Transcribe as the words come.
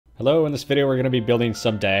Hello, in this video we're going to be building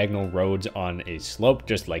some diagonal roads on a slope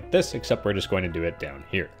just like this, except we're just going to do it down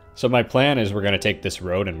here. So my plan is we're going to take this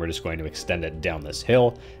road and we're just going to extend it down this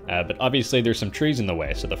hill, but obviously there's some trees in the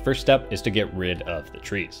way, so the first step is to get rid of the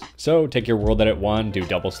trees. So take your world edit one, do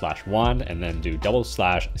 /1, and then do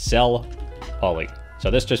 /cell poly.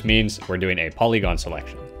 So this just means we're doing a polygon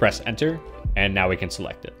selection. Press enter, and now we can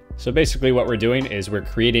select it. So basically what we're doing is we're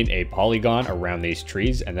creating a polygon around these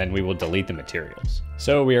trees, and then we will delete the materials.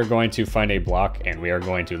 So we are going to find a block and we are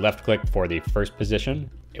going to left click for the first position.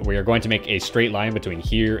 We are going to make a straight line between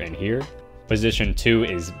here and here. Position 2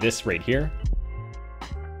 is this right here.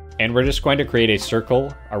 And we're just going to create a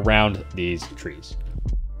circle around these trees.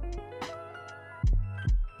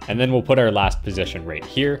 And then we'll put our last position right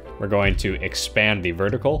here. We're going to expand the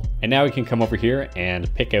vertical. And now we can come over here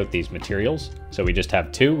and pick out these materials. So we just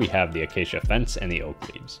have two. We have the acacia fence and the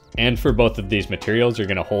oak leaves. And for both of these materials, you're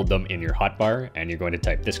going to hold them in your hotbar and you're going to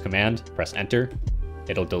type this command, press enter.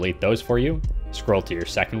 It'll delete those for you. Scroll to your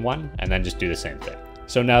second one and then just do the same thing.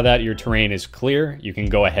 So now that your terrain is clear, you can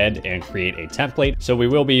go ahead and create a template. So we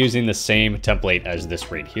will be using the same template as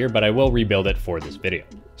this right here, but I will rebuild it for this video.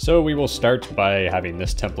 So we will start by having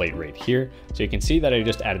this template right here. So you can see that I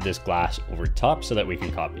just added this glass over top so that we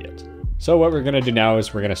can copy it. So what we're gonna do now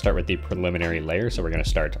is we're gonna start with the preliminary layer. So we're gonna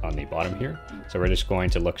start on the bottom here. So we're just going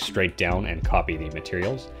to look straight down and copy the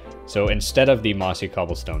materials. So instead of the mossy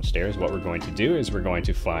cobblestone stairs, what we're going to do is we're going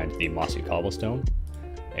to find the mossy cobblestone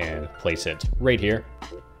and place it right here.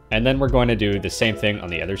 And then we're going to do the same thing on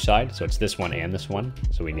the other side. So it's this one and this one.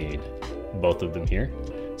 So we need both of them here,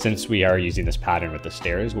 since we are using this pattern with the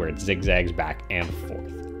stairs where it zigzags back and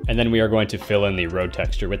forth. And then we are going to fill in the road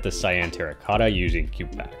texture with the cyan terracotta using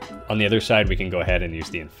cube pack. On the other side, we can go ahead and use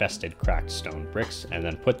the infested cracked stone bricks and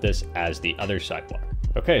then put this as the other sidewalk.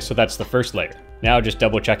 Okay, so that's the first layer. Now just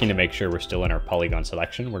double checking to make sure we're still in our polygon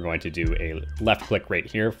selection. We're going to do a left click right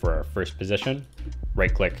here for our first position,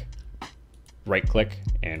 right click,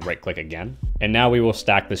 and right click again. And now we will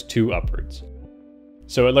stack this 2 upwards.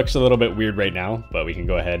 So it looks a little bit weird right now, but we can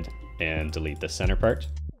go ahead and delete the center part.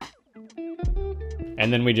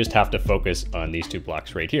 And then we just have to focus on these 2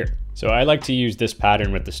 blocks right here. So I like to use this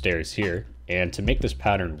pattern with the stairs here. And to make this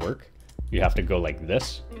pattern work, you have to go like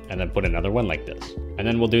this and then put another one like this. And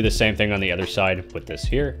then we'll do the same thing on the other side, put this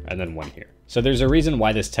here and then one here. So there's a reason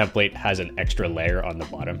why this template has an extra layer on the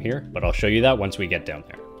bottom here, but I'll show you that once we get down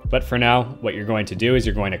there. But for now, what you're going to do is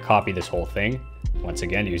you're going to copy this whole thing. Once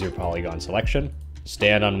again, use your polygon selection,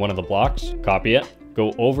 stand on one of the blocks, copy it,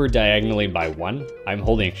 go over diagonally by 1. I'm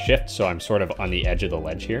holding shift, so I'm sort of on the edge of the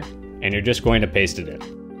ledge here, and you're just going to paste it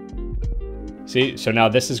in. See, so now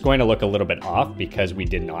this is going to look a little bit off because we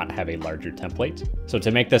did not have a larger template. So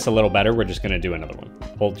to make this a little better, we're just going to do another one.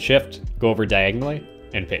 Hold shift, go over diagonally,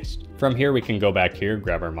 and paste. From here, we can go back here,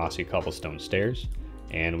 grab our mossy cobblestone stairs,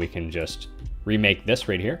 and we can just remake this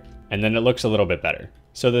right here, and then it looks a little bit better.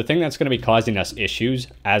 So the thing that's going to be causing us issues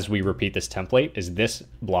as we repeat this template is this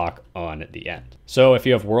block on the end. So if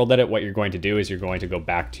you have world edit, what you're going to do is you're going to go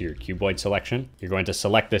back to your cuboid selection. You're going to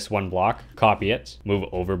select this one block, copy it, move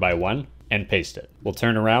over by 1, and paste it. We'll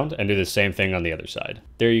turn around and do the same thing on the other side.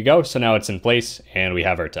 There you go. So now it's in place and we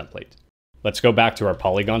have our template. Let's go back to our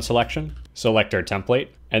polygon selection, select our template,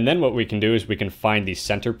 and then what we can do is we can find the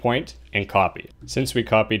center point and copy. Since we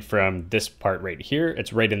copied from this part right here,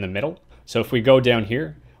 it's right in the middle. So if we go down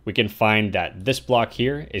here, we can find that this block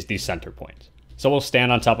here is the center point. So we'll stand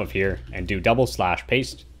on top of here and do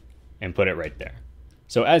 /paste and put it right there.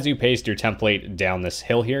 So as you paste your template down this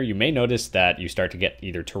hill here, you may notice that you start to get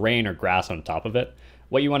either terrain or grass on top of it.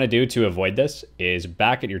 What you want to do to avoid this is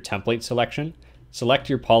back at your template selection, select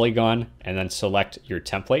your polygon and then select your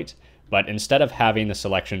template. But instead of having the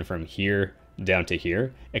selection from here down to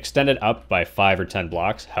here, extend it up by 5 or 10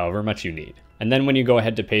 blocks, however much you need. And then when you go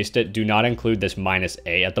ahead to paste it, do not include this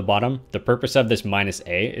 -A at the bottom. The purpose of this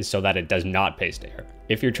 -A is so that it does not paste error.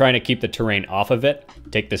 If you're trying to keep the terrain off of it,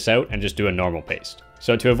 take this out and just do a normal paste.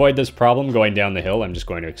 So to avoid this problem going down the hill, I'm just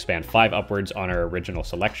going to expand 5 upwards on our original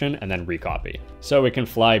selection and then recopy. So we can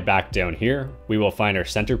fly back down here. We will find our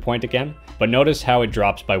center point again, but notice how it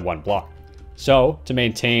drops by 1 block. So to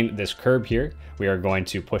maintain this curve here, we are going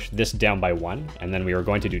to push this down by 1, and then we are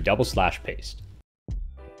going to do /paste.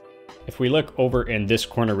 If we look over in this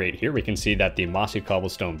corner right here, we can see that the mossy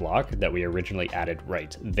cobblestone block that we originally added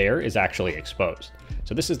right there is actually exposed.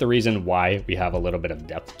 So this is the reason why we have a little bit of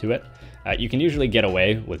depth to it. You can usually get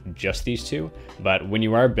away with just these 2, but when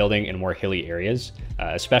you are building in more hilly areas,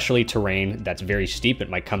 especially terrain that's very steep, it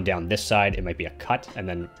might come down this side, it might be a cut, and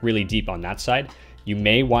then really deep on that side. You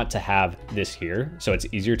may want to have this here, so it's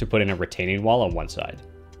easier to put in a retaining wall on one side.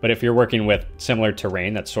 But if you're working with similar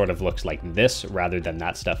terrain that sort of looks like this rather than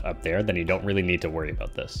that stuff up there, then you don't really need to worry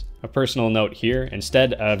about this. A personal note here,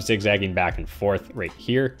 instead of zigzagging back and forth right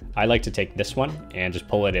here, I like to take this one and just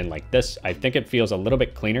pull it in like this. I think it feels a little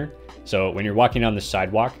bit cleaner. So when you're walking on the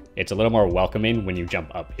sidewalk, it's a little more welcoming when you jump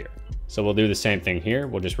up here. So we'll do the same thing here.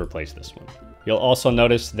 We'll just replace this one. You'll also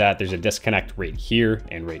notice that there's a disconnect right here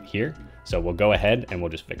and right here. So we'll go ahead and we'll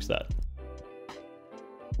just fix that.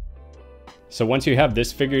 So once you have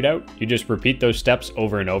this figured out, you just repeat those steps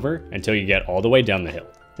over and over until you get all the way down the hill.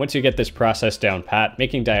 Once you get this process down pat,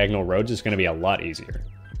 making diagonal roads is going to be a lot easier.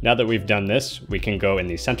 Now that we've done this, we can go in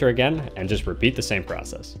the center again and just repeat the same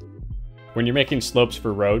process. When you're making slopes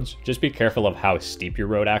for roads, just be careful of how steep your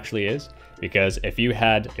road actually is, because if you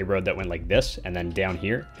had a road that went like this and then down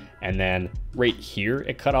here, and then right here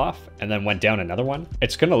it cut off and then went down another one,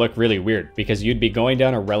 it's going to look really weird because you'd be going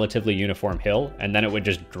down a relatively uniform hill and then it would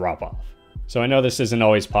just drop off. So I know this isn't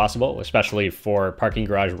always possible, especially for parking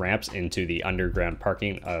garage ramps into the underground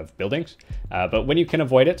parking of buildings, but when you can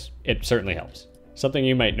avoid it, it certainly helps. Something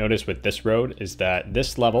you might notice with this road is that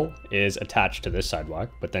this level is attached to this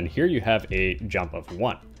sidewalk, but then here you have a jump of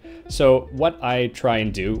 1. So what I try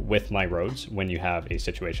and do with my roads when you have a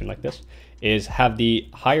situation like this is have the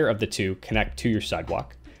higher of the two connect to your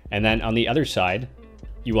sidewalk, and then on the other side,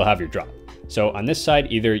 you will have your drop. So on this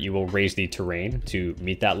side, either you will raise the terrain to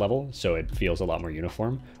meet that level so it feels a lot more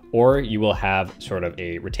uniform, or you will have sort of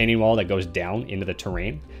a retaining wall that goes down into the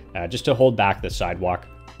terrain just to hold back the sidewalk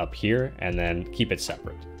up here and then keep it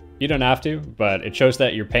separate. You don't have to, but it shows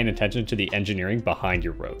that you're paying attention to the engineering behind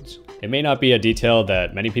your roads. It may not be a detail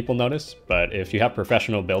that many people notice, but if you have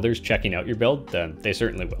professional builders checking out your build, then they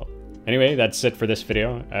certainly will. Anyway, that's it for this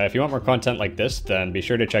video. If you want more content like this, then be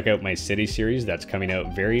sure to check out my city series that's coming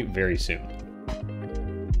out very, very soon.